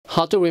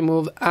How to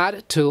remove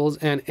ad tools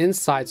and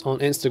insights on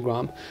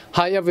Instagram.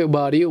 Hi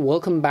everybody,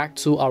 welcome back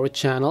to our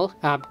channel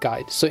App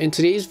Guide. So in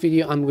today's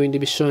video I'm going to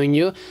be showing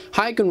you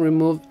how you can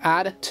remove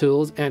ad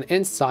tools and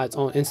insights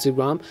on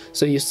Instagram.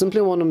 So you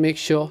simply want to make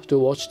sure to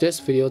watch this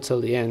video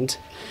till the end.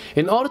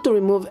 In order to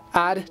remove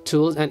ad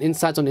tools and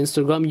insights on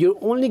Instagram, you're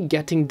only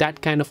getting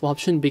that kind of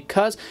option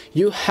because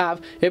you have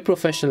a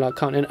professional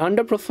account, and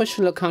under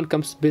professional account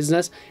comes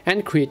business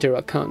and creator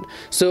account.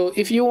 So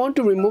if you want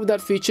to remove that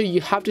feature,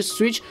 you have to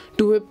switch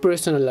to a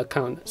personal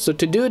account. So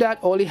to do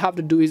that, all you have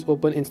to do is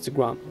open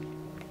Instagram.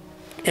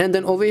 And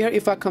then over here,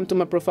 if I come to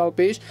my profile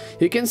page,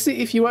 you can see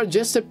if you are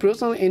just a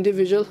personal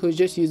individual who's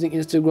just using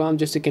Instagram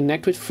just to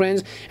connect with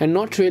friends and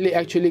not really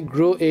actually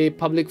grow a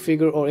public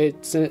figure or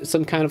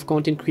some kind of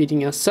content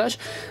creating as such,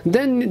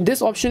 then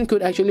this option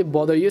could actually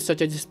bother you,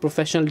 such as this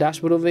professional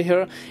dashboard over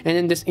here, and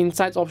then this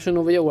insights option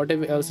over here,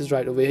 whatever else is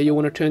right over here. You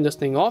want to turn this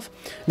thing off.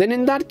 Then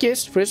in that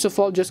case, first of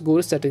all, just go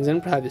to settings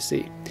and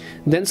privacy,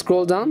 then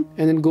scroll down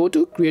and then go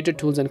to creator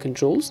tools and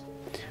controls,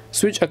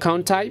 switch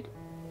account type,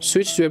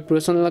 switch to a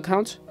personal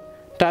account,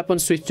 tap on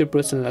switch to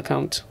personal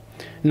account.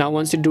 Now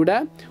once you do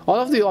that, all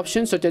of the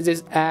options such as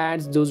these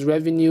ads, those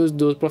revenues,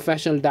 those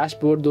professional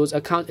dashboard, those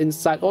account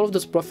insight, all of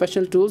those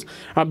professional tools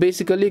are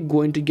basically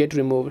going to get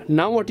removed.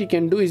 Now what you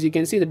can do is you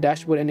can see the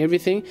dashboard and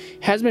everything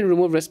has been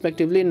removed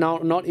respectively. Now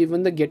not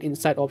even the get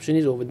insight option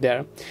is over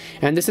there.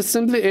 And this is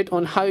simply it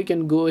on how you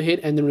can go ahead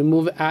and then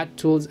remove ad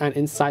tools and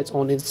insights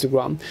on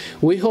Instagram.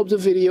 We hope the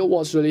video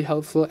was really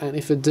helpful, and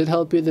if it did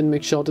help you, then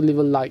make sure to leave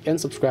a like and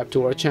subscribe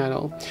to our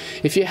channel.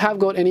 If you have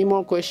got any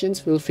more questions,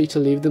 feel free to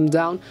leave them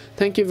down.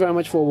 Thank you very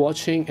much for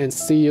watching, and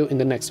see you in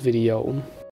the next video.